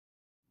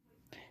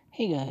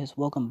Hey guys,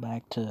 welcome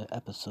back to the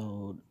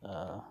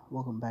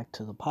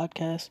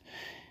podcast.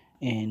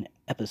 In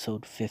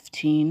episode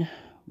 15,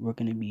 we're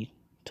going to be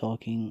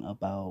talking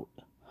about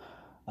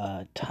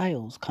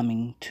tiles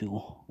coming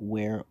to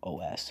Wear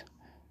OS.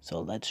 So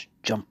let's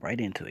jump right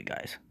into it,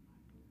 guys.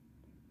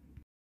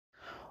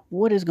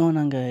 What is going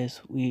on,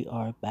 guys? We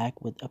are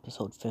back with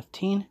episode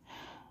 15.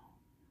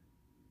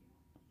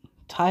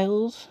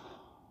 Tiles,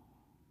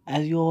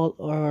 as you all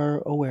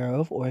are aware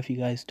of, or if you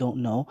guys don't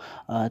know,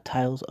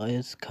 Tiles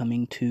is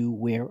coming to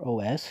Wear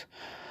OS.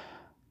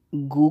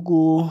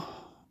 Google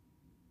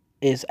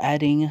is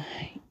adding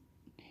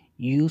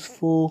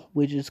useful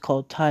widgets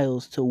called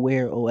tiles to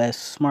Wear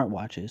OS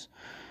smartwatches.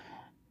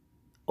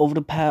 Over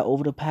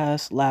the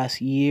past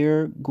last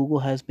year, Google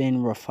has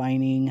been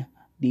refining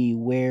the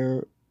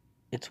Wear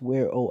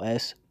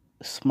OS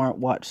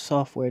smartwatch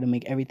software to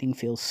make everything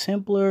feel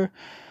simpler,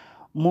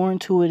 more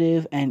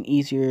intuitive, and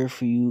easier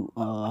for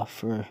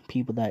for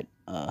people that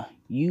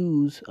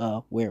use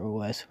Wear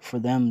OS for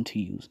them to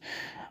use.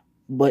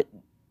 But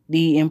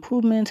the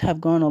improvements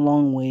have gone a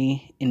long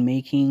way in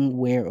making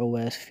Wear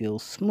OS feel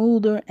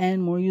smoother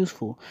and more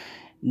useful.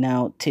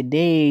 Now,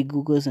 today,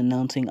 Google is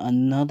announcing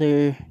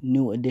another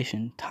new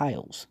addition,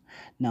 Tiles.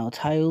 Now,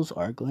 Tiles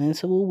are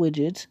glanceable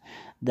widgets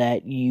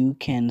that you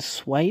can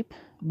swipe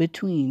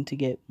between to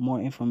get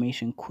more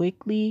information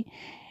quickly,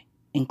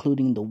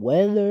 including the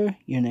weather,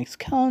 your next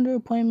calendar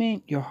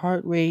appointment, your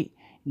heart rate,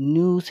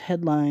 news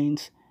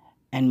headlines,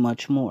 and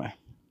much more.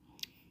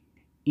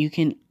 You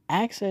can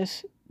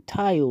access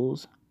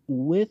Tiles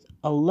with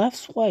a left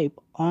swipe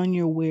on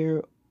your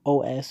Wear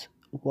OS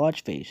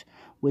watch face,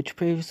 which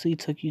previously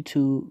took you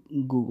to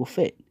Google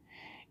Fit.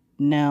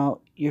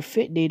 Now, your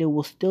Fit data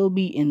will still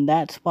be in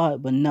that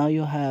spot, but now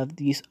you'll have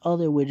these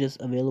other widgets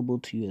available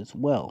to you as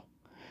well.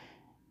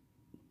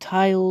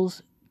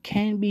 Tiles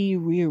can be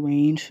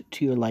rearranged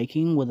to your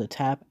liking with a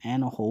tap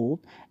and a hold,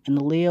 and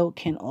the layout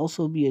can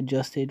also be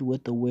adjusted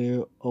with the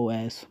Wear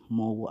OS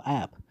mobile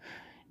app.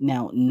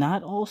 Now,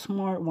 not all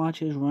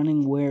smartwatches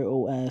running Wear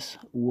OS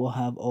will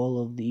have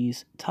all of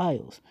these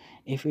tiles.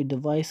 If your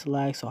device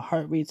lacks a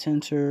heart rate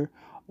sensor,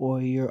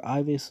 or you're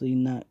obviously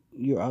not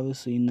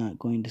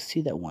going to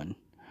see that one.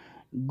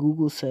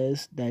 Google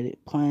says that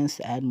it plans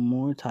to add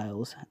more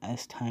tiles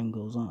as time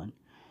goes on.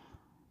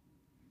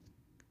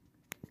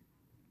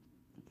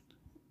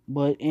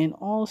 But in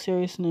all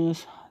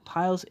seriousness,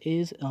 tiles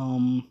is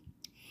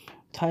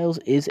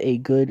a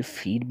good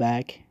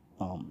feedback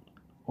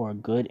or a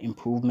good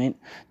improvement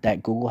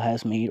that Google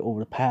has made over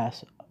the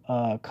past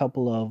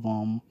couple of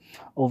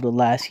over the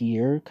last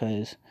year,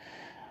 because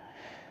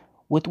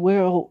with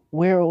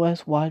Wear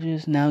OS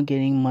watches now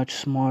getting much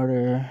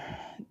smarter,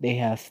 they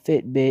have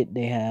Fitbit,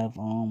 they have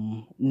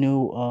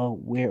new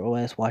Wear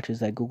OS watches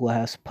that Google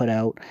has put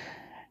out,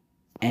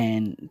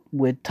 and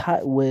with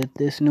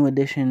this new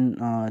addition,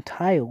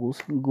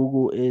 Tiles,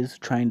 Google is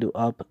trying to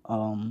up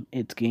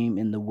its game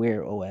in the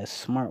Wear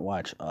OS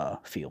smartwatch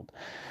field.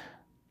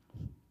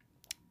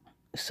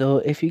 So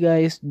if you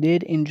guys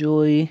did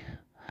enjoy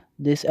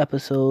this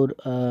episode,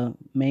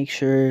 make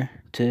sure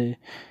to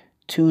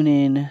tune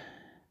in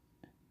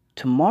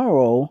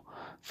tomorrow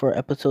for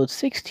episode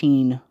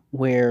 16,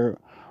 where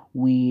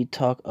we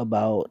talk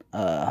about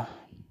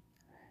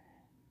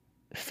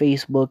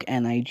Facebook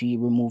and IG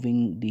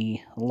removing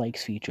the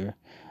likes feature.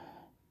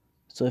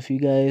 So if you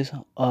guys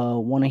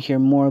want to hear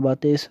more about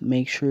this,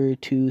 make sure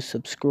to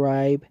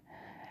subscribe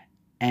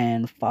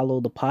and follow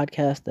the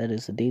podcast. That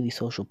is the Daily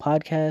Social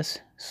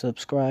Podcast.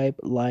 Subscribe,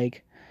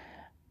 like,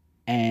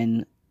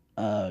 and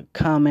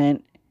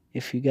comment.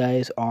 If you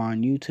guys are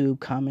on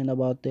YouTube, comment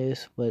about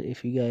this. But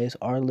if you guys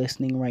are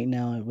listening right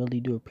now, I really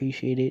do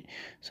appreciate it.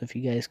 So if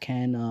you guys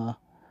can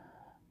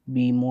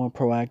be more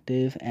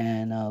proactive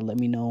and let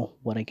me know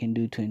what I can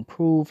do to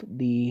improve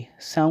the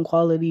sound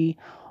quality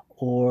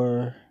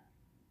or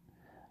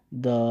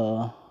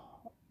the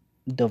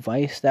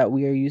device that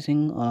we are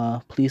using,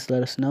 please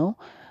let us know,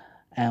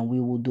 and we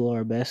will do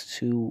our best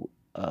to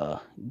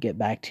get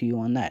back to you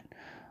on that.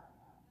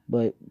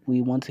 But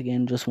we once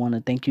again just want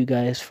to thank you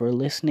guys for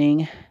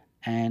listening,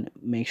 and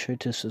make sure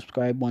to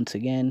subscribe once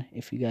again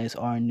if you guys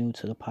are new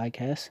to the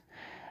podcast,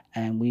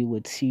 and we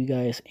would see you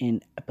guys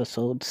in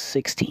episode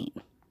 16.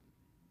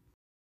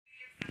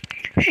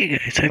 Hey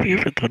guys, have you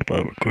ever thought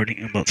about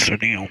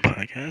starting your own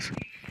podcast?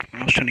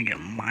 I was trying to get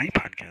my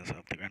podcast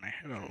out there, and I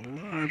had a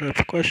lot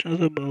of questions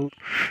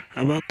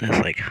about this,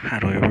 like how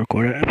do I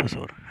record an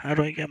episode? How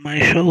do I get my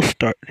show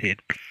started?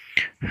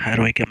 How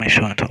do I get my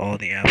show into all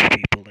the apps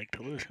people like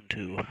to listen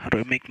to? How do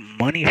I make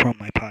money from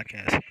my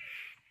podcast?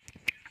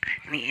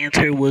 And the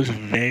answer was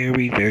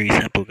very, very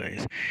simple,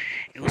 guys.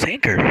 It was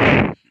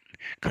Anchor.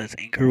 Because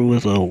Anchor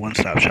was a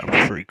one-stop shop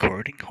for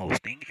recording,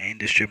 hosting, and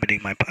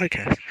distributing my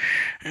podcast.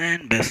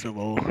 And best of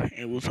all,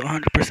 it was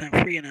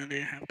 100% free and I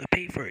didn't have to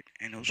pay for it.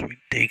 And it was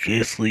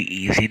ridiculously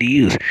easy to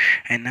use.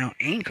 And now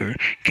Anchor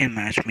can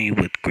match me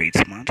with great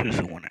sponsors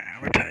who want to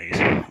advertise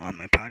on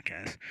my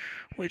podcast,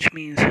 which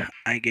means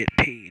I get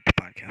paid to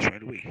podcast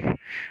right away.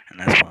 And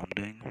that's what I'm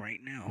doing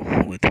right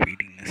now with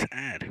reading this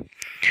ad.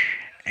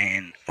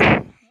 And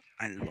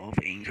I love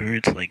Anchor.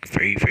 It's like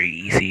very, very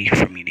easy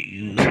for me to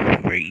use,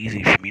 very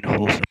easy for me to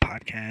host a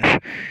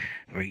podcast,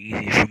 very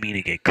easy for me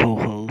to get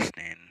co-host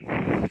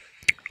and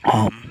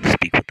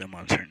speak with them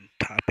on certain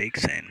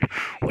topics and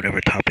whatever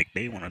topic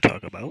they want to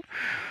talk about.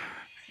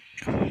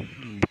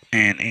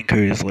 And Anchor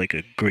is like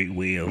a great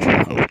way of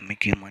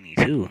making money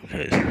too,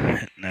 because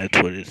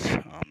that's what it's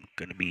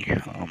going to be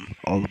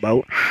all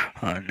about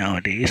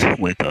nowadays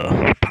with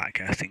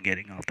podcasting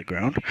getting off the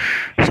ground.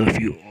 So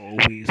if you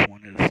always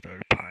wanted to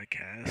start a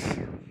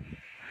podcast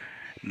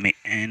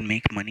and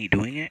make money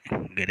doing it,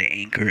 go to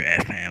Anchor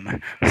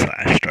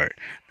FM/start.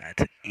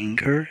 That's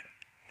Anchor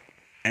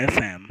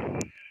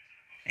FM,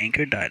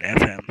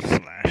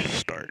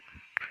 Anchor.fm/start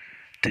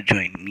to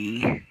join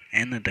me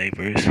and the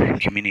diverse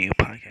community of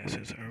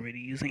podcasters already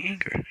using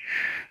Anchor.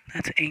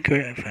 That's Anchor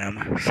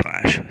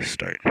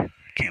FM/start.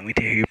 Can't wait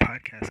to hear your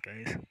podcast,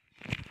 guys.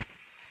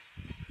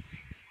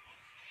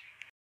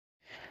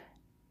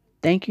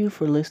 Thank you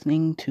for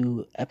listening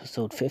to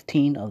episode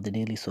 15 of the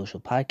Daily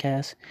Social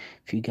Podcast.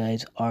 If you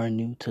guys are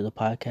new to the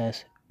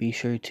podcast, be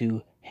sure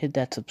to hit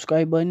that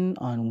subscribe button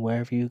on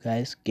wherever you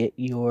guys get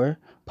your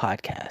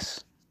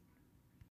podcasts.